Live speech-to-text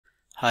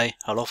Hi,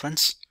 hello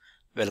friends,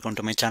 welcome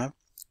to my channel.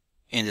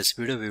 In this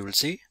video we will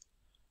see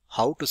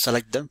how to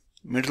select the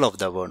middle of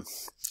the word.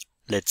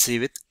 Let's see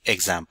with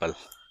example.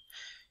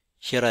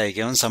 Here I have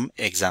given some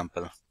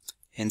example.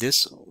 In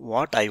this,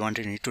 what I want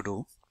you need to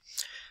do,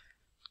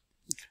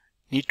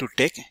 need to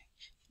take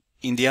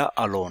India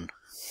alone.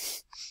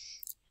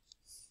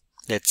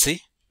 Let's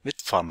see with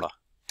formula.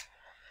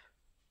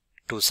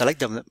 To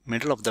select the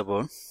middle of the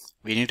word,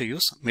 we need to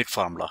use mid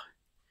formula.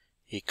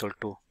 Equal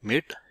to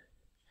mid,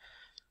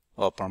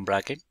 open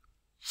bracket,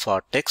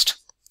 for text.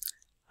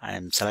 I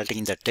am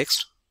selecting the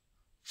text.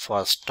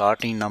 For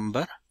starting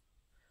number,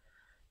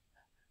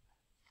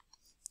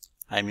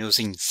 I am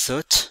using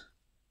search,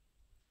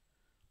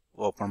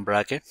 open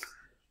bracket,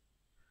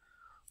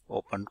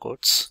 open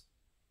quotes,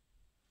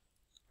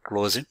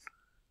 close it,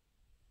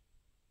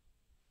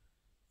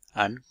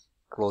 and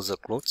close the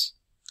quotes,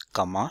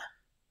 comma.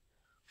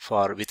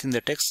 For within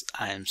the text,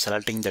 I am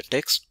selecting the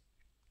text,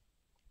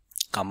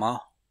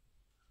 comma.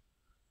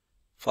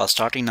 For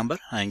starting number,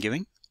 I am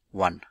giving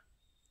 1.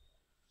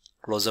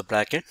 Close the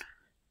bracket,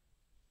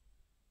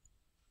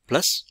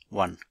 plus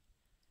 1.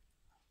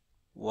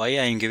 Why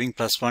I am giving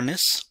plus 1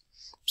 is,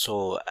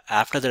 so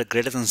after the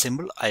greater than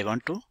symbol, I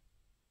want to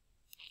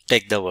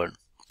take the word.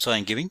 So I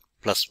am giving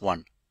plus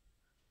 1,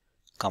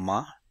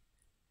 comma.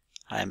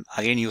 I am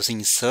again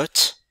using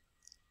search,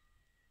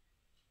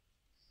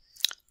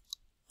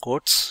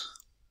 quotes,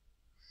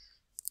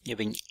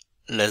 giving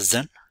less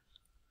than,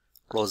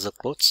 close the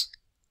quotes,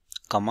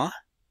 comma.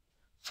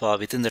 For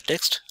within the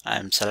text, I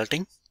am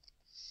selecting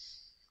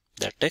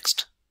the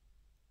text,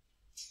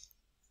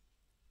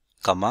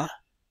 comma.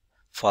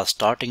 For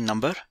starting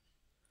number,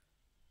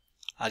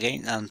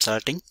 again I am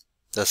selecting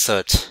the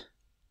search,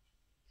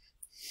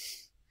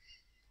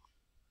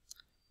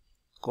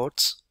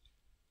 quotes,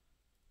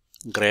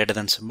 greater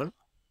than symbol,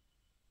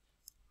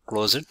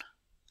 close it,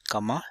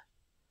 comma.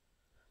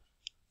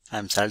 I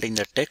am selecting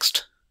the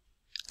text,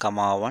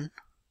 comma 1,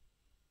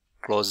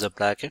 close the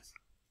bracket,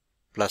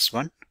 plus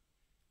 1,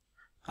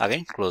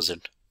 again close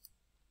it.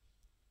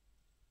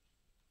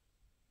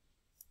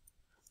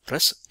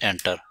 Press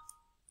enter.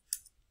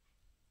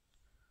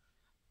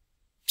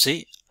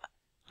 See,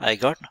 I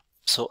got,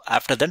 so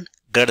after that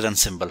greater than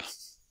symbol.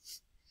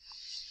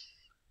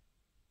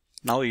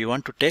 Now you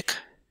want to take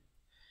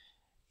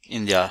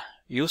India,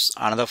 use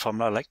another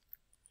formula like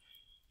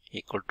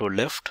equal to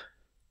left,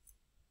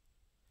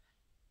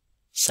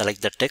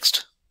 select the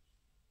text,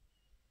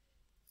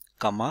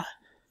 comma,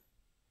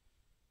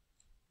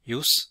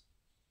 use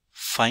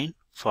find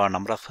for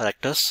number of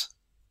characters.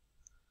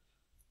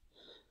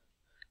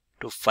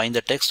 To find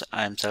the text,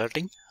 I am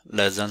selecting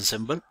less than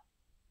symbol.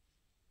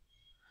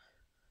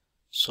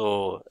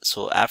 So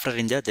after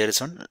India there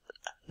is one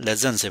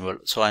less than symbol,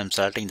 so I am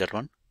selecting that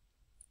one,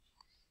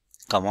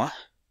 comma.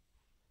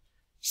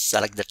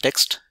 Select the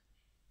text,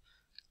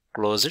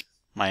 close it,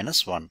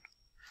 minus 1.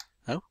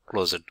 Now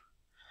close it.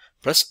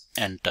 Press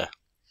enter.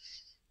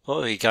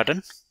 Oh, we got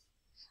an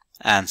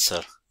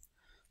answer.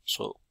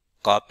 So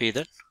copy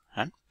that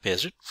and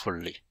paste it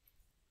fully.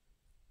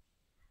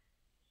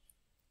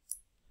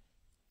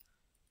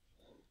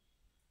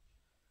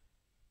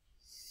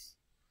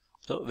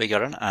 So we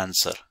got an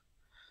answer.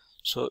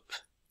 So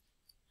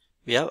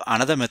we have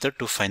another method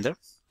to find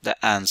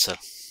the answer.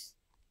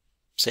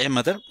 Same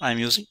method, I am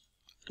using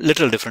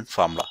little different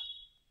formula.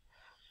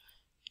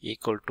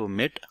 Equal to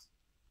mid,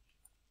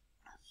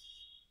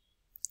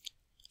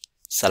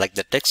 select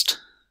the text,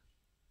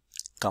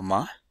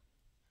 comma,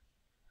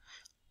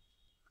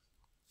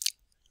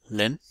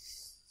 len.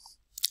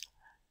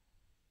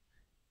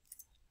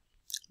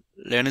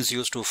 Len is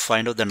used to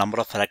find out the number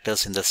of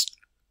characters in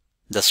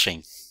the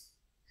string.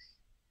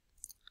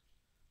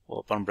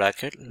 Open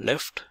bracket,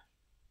 left,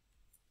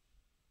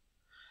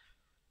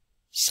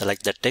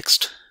 select the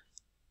text,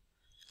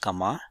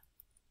 comma,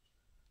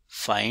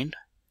 find,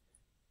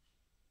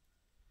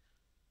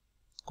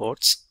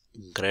 quotes,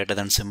 greater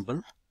than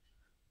symbol,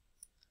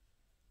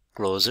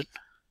 close it,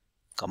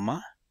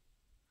 comma,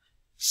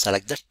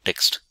 select the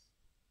text,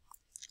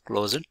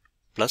 close it,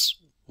 plus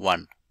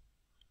 1.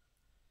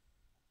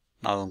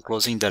 Now I'm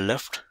closing the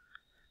left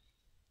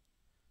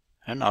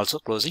and also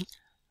closing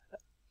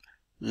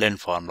len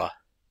formula,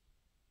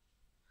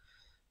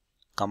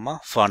 comma.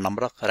 For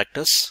number of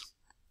characters,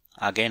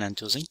 again I'm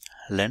choosing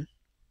len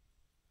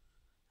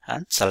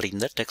and selecting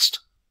the text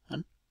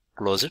and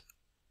close it.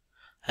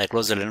 I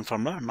close the len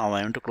formula. Now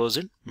I want to close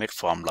it mid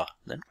formula,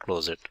 then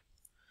close it.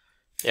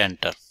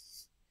 Enter.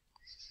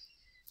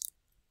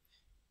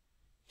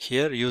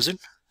 Here using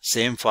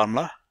same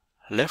formula,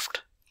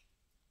 left,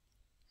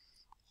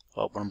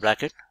 open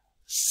bracket,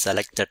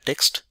 select the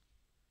text,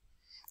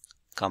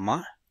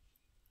 comma,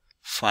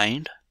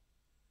 find,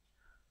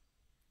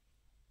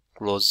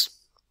 close,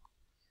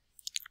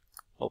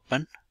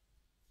 open,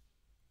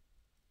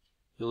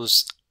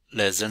 use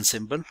less than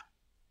symbol,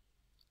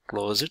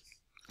 close it,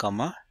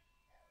 comma,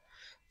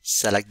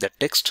 select the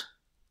text,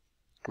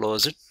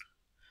 close it,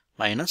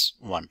 minus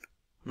 1.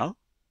 Now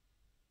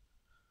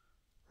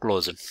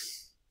close it.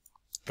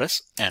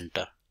 Press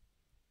enter.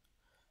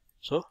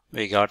 So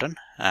we got an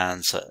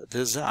answer.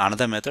 This is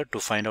another method to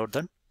find out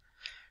the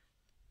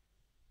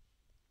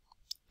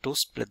to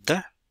split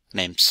the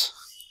names.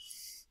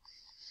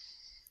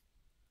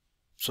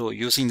 So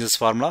using this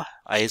formula,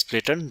 I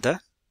splitted the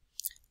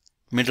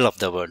middle of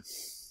the word.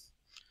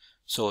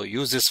 So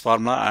use this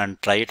formula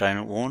and try it on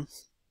your own.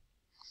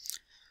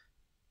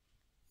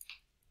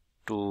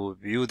 To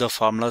view the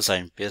formulas, I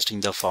am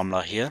pasting the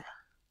formula here.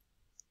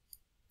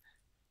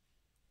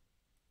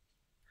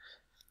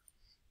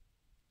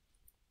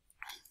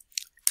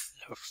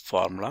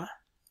 Formula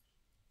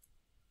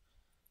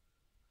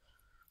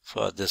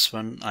for this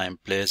one I am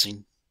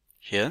placing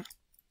here.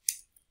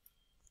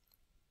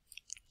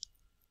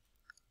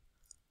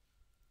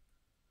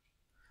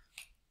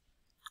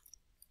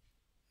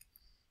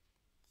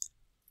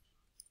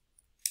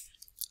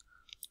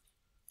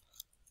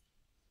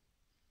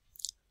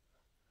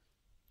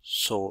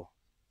 So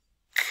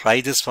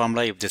try this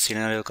formula if the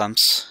scenario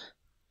comes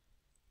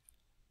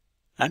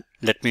and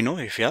let me know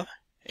if you have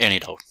any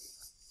doubt.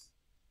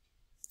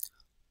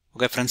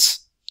 Okay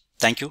friends,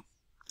 thank you.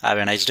 Have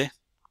a nice day.